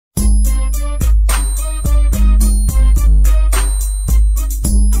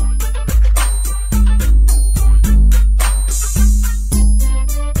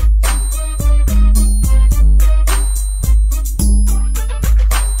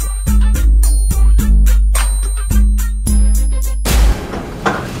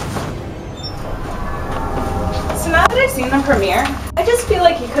premiere, I just feel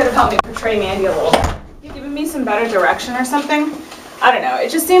like you could have helped me portray Mandy a little bit. You've given me some better direction or something. I don't know, it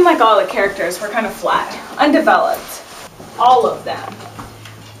just seemed like all the characters were kind of flat, undeveloped. All of them.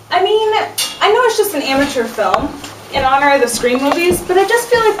 I mean, I know it's just an amateur film in honor of the Scream movies, but I just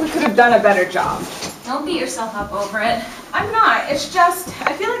feel like we could have done a better job. Don't beat yourself up over it. I'm not, it's just,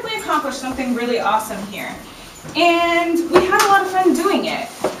 I feel like we accomplished something really awesome here. And we had a lot of fun doing it.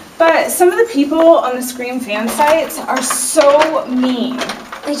 But some of the people on the Scream fan sites are so mean.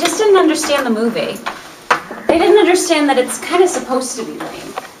 They just didn't understand the movie. They didn't understand that it's kind of supposed to be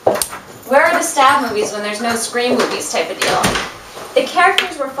lame. Where are the Stab movies when there's no Scream movies type of deal? The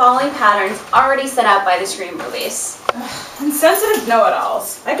characters were following patterns already set out by the Scream movies. Insensitive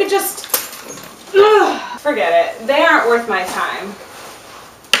know-it-alls. I could just... forget it. They aren't worth my time.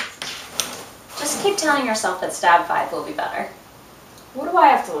 Just keep telling yourself that Stab 5 will be better. What do I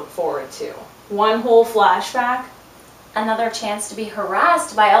have to look forward to? One whole flashback? Another chance to be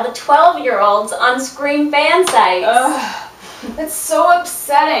harassed by all the 12-year-olds on Scream fan sites. Ugh. That's so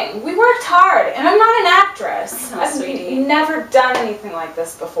upsetting. We worked hard, and I'm not an actress. Oh, sweetie. I've never done anything like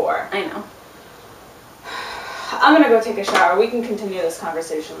this before. I know. I'm gonna go take a shower. We can continue this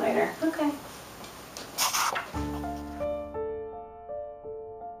conversation later. Okay.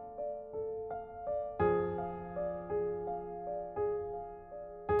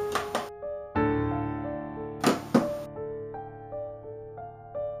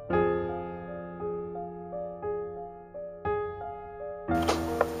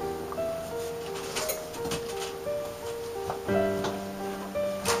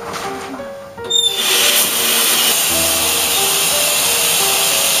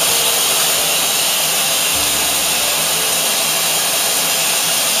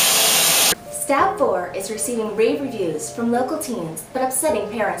 Stab 4 is receiving rave reviews from local teens, but upsetting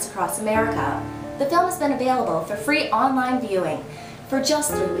parents across America. The film has been available for free online viewing for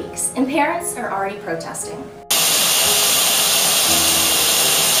just 3 weeks, and parents are already protesting.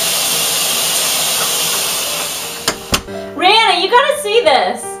 Reanna, you gotta see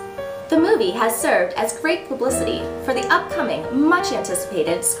this! The movie has served as great publicity for the upcoming,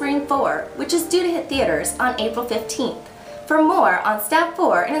 much-anticipated Scream 4, which is due to hit theaters on April 15th. For more on Stab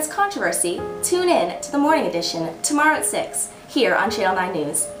 4 and its controversy, tune in to the morning edition tomorrow at 6 here on Channel 9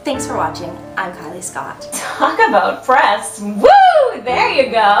 News. Thanks for watching. I'm Kylie Scott. Talk about press. Woo! There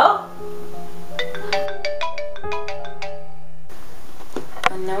you go.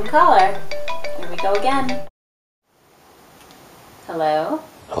 Unknown caller. Here we go again. Hello?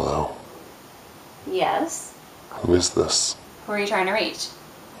 Hello. Yes? Who is this? Who are you trying to reach?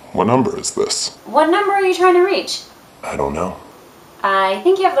 What number is this? What number are you trying to reach? I don't know. I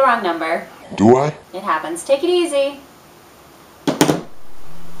think you have the wrong number. Do I? It happens. Take it easy.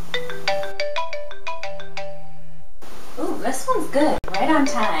 Ooh, this one's good. Right on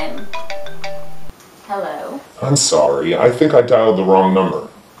time. Hello? I'm sorry. I think I dialed the wrong number.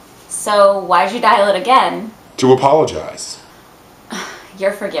 So, why'd you dial it again? To apologize.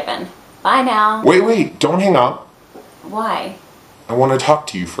 You're forgiven. Bye now. Wait, don't hang up. Why? I want to talk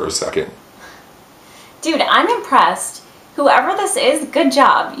to you for a second. Dude, I'm impressed. Whoever this is, good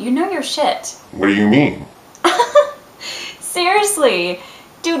job. You know your shit. What do you mean? Seriously.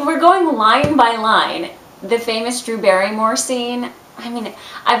 Dude, we're going line by line. The famous Drew Barrymore scene. I mean,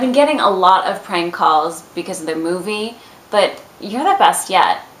 I've been getting a lot of prank calls because of the movie, but you're the best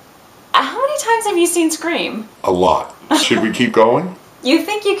yet. How many times have you seen Scream? A lot. Should we keep going? You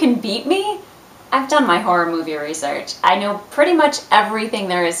think you can beat me? I've done my horror movie research. I know pretty much everything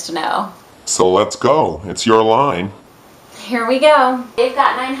there is to know. So let's go. It's your line. Here we go. They've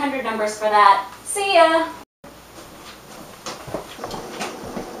got 900 numbers for that. See ya!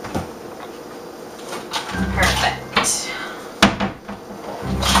 Perfect.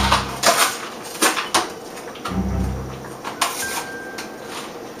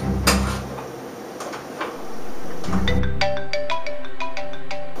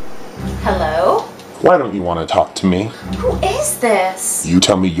 Hello? Why don't you want to talk to me? Who is this? You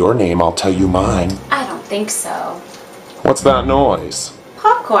tell me your name, I'll tell you mine. I don't think so. What's that noise?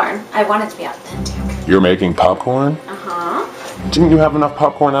 Popcorn. I want it to be authentic. You're making popcorn? Uh-huh. Didn't you have enough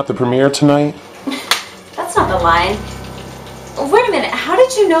popcorn at the premiere tonight? That's not the line. Wait a minute, how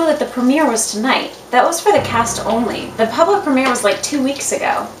did you know that the premiere was tonight? That was for the cast only. The public premiere was like 2 weeks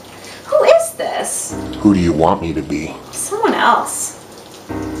ago. Who is this? Who do you want me to be? Someone else.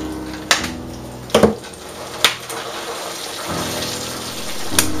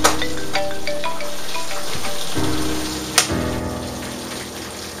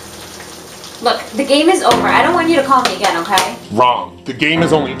 Look, the game is over. I don't want you to call me again, okay? Wrong. The game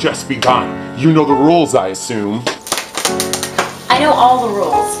has only just begun. You know the rules, I assume. know all the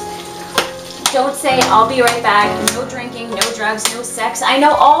rules. Don't say, I'll be right back, no drinking, no drugs, no sex. I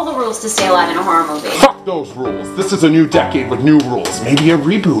know all the rules to stay alive in a horror movie. Fuck those rules. This is a new decade with new rules. Maybe a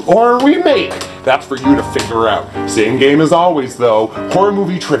reboot or a remake. That's for you to figure out. Same game as always, though. Horror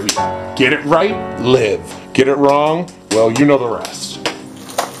movie trivia. Get it right, live. Get it wrong, well, you know the rest.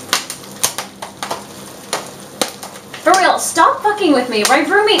 For real, stop fucking with me. My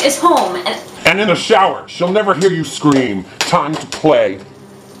roommate is home And in the shower. She'll never hear you scream. Time to play.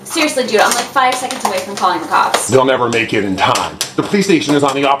 Seriously, dude, I'm like 5 seconds away from calling the cops. They'll never make it in time. The police station is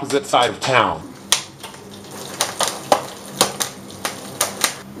on the opposite side of town.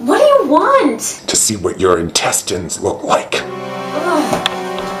 What do you want? To see what your intestines look like. Ugh.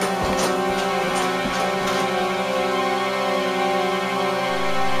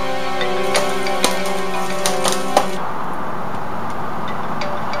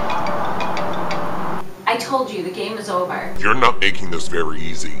 I told you, the game is over. You're not making this very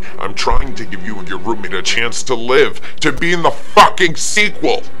easy. I'm trying to give you and your roommate a chance to live, to be in the fucking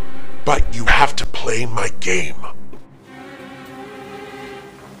sequel. But you have to play my game.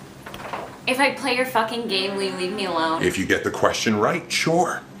 If I play your fucking game, will you leave me alone? If you get the question right,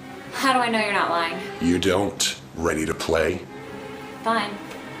 sure. How do I know you're not lying? You don't. Ready to play? Fine.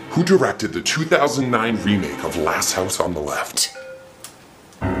 Who directed the 2009 remake of Last House on the Left?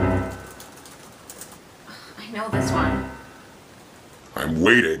 I know this one. I'm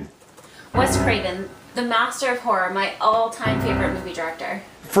waiting. Wes Craven, the master of horror, my all-time favorite movie director.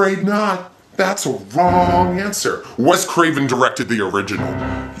 Afraid not. That's a wrong answer. Wes Craven directed the original.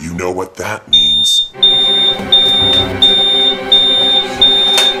 You know what that means. Hey,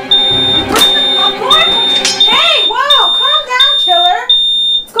 whoa, calm down, killer.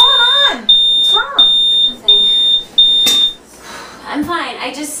 What's going on? What's wrong? Nothing. I'm fine.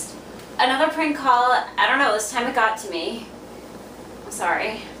 Another prank call. I don't know, this time it got to me. I'm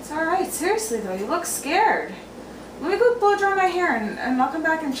sorry. It's alright, seriously though, you look scared. Let me go blow dry my hair and I'll come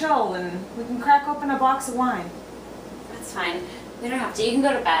back and chill and we can crack open a box of wine. That's fine. You don't have to. You can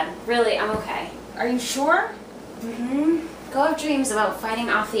go to bed. Really, I'm okay. Are you sure? Mm-hmm. Go have dreams about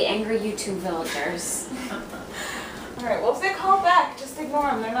fighting off the angry YouTube villagers. Alright, well if they call back, just ignore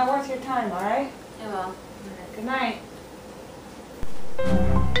them. They're not worth your time, alright? I will. Alright, good night.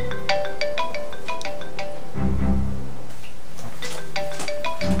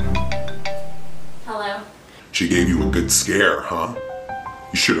 Hello? She gave you a good scare, huh?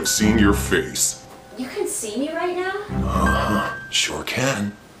 You should have seen your face. You can see me right now? Uh-huh. Sure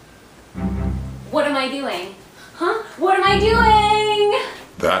can. What am I doing? Huh? What am I doing?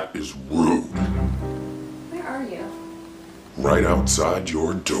 That is rude. Where are you? Right outside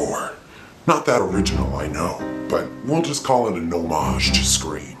your door. Not that original, I know, but we'll just call it an homage to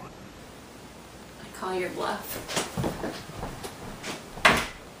Scream. I call your bluff.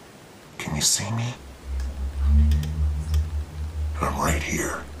 Can you see me? I'm right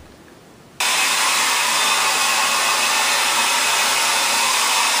here.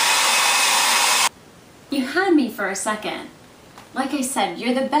 You had me for a second. Like I said,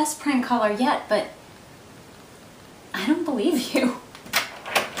 you're the best prank caller yet, but I don't believe you.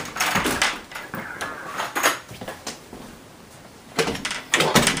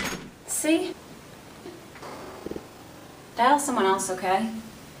 See? Dial someone else, okay?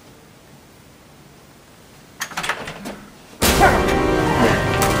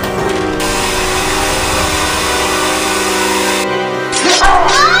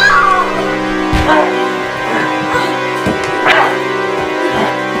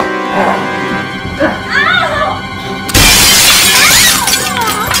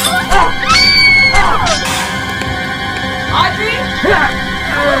 Audrey?